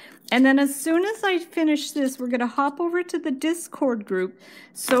back. And then as soon as I finish this, we're going to hop over to the Discord group.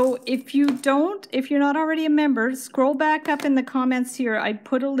 So if you're not already a member, scroll back up in the comments here. I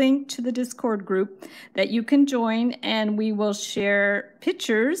put a link to the Discord group that you can join, and we will share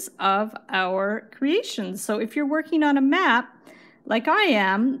pictures of our creations. So if you're working on a map, like I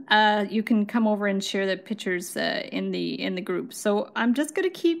am, you can come over and share the pictures in the group. So I'm just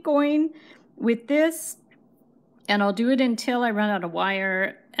going to keep going with this, and I'll do it until I run out of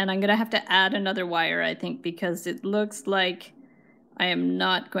wire. And I'm going to have to add another wire, I think, because it looks like I am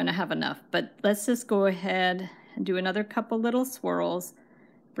not going to have enough. But let's just go ahead and do another couple little swirls.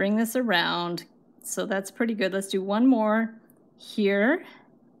 Bring this around. So that's pretty good. Let's do one more here.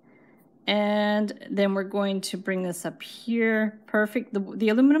 And then we're going to bring this up here. Perfect. The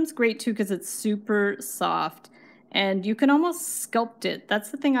aluminum's great too because it's super soft. And you can almost sculpt it.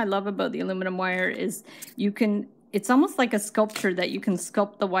 That's the thing I love about the aluminum wire is you can, it's almost like a sculpture that you can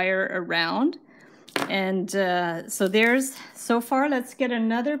sculpt the wire around. And so there's, so far, let's get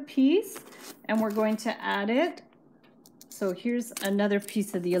another piece and we're going to add it. So here's another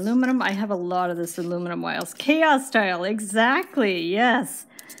piece of the aluminum. I have a lot of this aluminum wires. Chaos style, exactly, yes.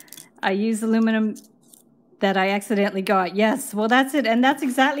 I use aluminum that I accidentally got. Yes, well that's it. And that's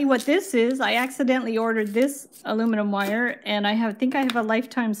exactly what this is. I accidentally ordered this aluminum wire and I think I have a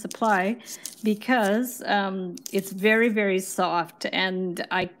lifetime supply because it's very, very soft and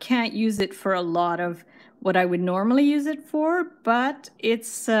I can't use it for a lot of what I would normally use it for, but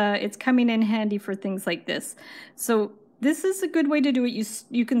it's coming in handy for things like this. So this is a good way to do it.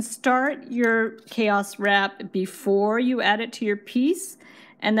 You can start your chaos wrap before you add it to your piece.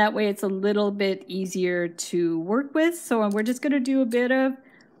 And that way it's a little bit easier to work with. So we're just going to do a bit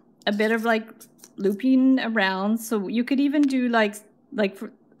of like looping around. So you could even do like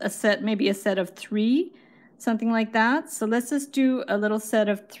a set, maybe a set of 3, something like that. So let's just do a little set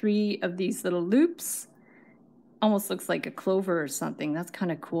of 3 of these little loops. Almost looks like a clover or something. That's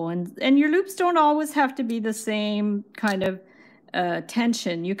kind of cool. And your loops don't always have to be the same kind of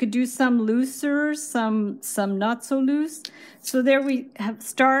tension. You could do some looser, some not so loose. So there we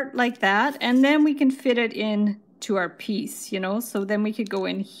start like that, and then we can fit it in to our piece, you know. So then we could go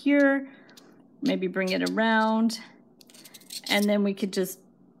in here, maybe bring it around, and then we could just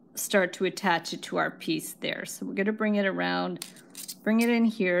start to attach it to our piece there. So we're going to bring it around, bring it in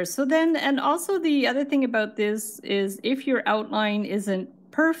here. So then, and also the other thing about this is if your outline isn't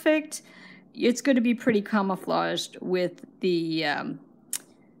perfect, it's going to be pretty camouflaged with the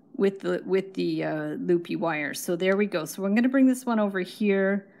loopy wire. So there we go. So I'm going to bring this one over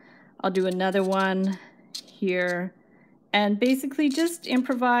here. I'll do another one here, and basically just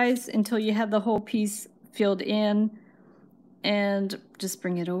improvise until you have the whole piece filled in, and just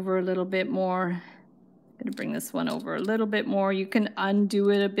bring it over a little bit more. I'm going to bring this one over a little bit more. You can undo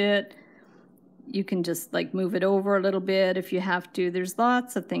it a bit. You can just like move it over a little bit if you have to. There's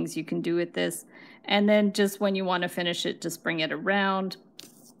lots of things you can do with this. And then just when you want to finish it, just bring it around.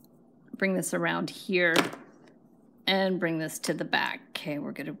 Bring this around here and bring this to the back. Okay,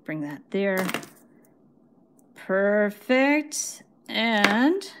 we're going to bring that there. Perfect.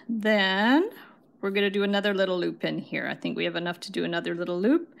 And then we're going to do another little loop in here. I think we have enough to do another little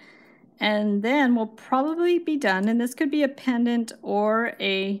loop. And then we'll probably be done. And this could be a pendant or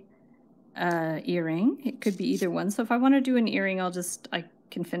a earring. It could be either one. So if I want to do an earring, I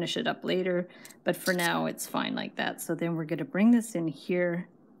can finish it up later. But for now, it's fine like that. So then we're going to bring this in here,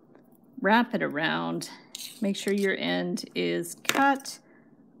 wrap it around, make sure your end is cut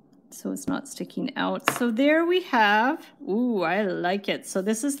so it's not sticking out. So there we have, ooh, I like it. So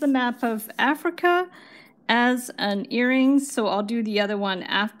this is the map of Africa as an earring. So I'll do the other one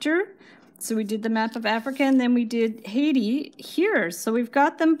after. So we did the map of Africa and then we did Haiti here. So we've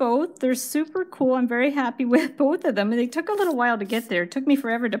got them both. They're super cool. I'm very happy with both of them. And they took a little while to get there. It took me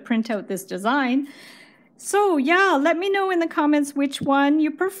forever to print out this design. So yeah, let me know in the comments which one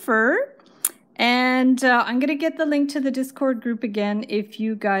you prefer. And I'm going to get the link to the Discord group again if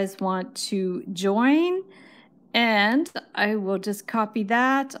you guys want to join. And I will just copy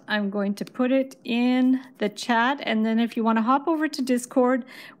that. I'm going to put it in the chat. And then if you want to hop over to Discord,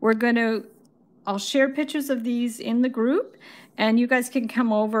 I'll share pictures of these in the group. And you guys can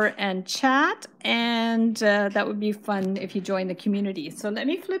come over and chat. And that would be fun if you join the community. So let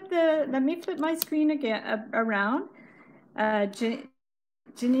me flip my screen again around.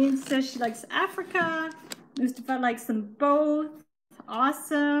 Janine says she likes Africa. Mustafa likes them both.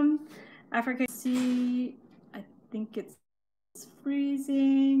 Awesome. Africa, see, I think it's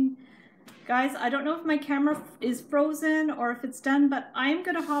freezing. Guys, I don't know if my camera is frozen or if it's done, but I'm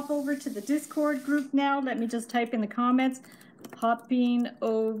going to hop over to the Discord group now. Let me just type in the comments. Hopping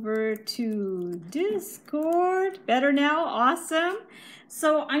over to Discord. Better now. Awesome.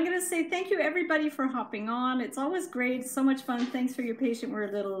 So I'm going to say thank you everybody for hopping on. It's always great. So much fun. Thanks for your patience. We're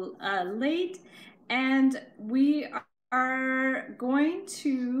a little late. And we are going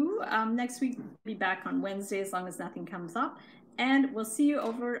to next week be back on Wednesday as long as nothing comes up. And we'll see you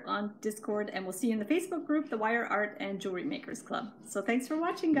over on Discord, and we'll see you in the Facebook group, the Wire Art and Jewelry Makers Club. So thanks for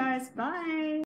watching, guys. Bye.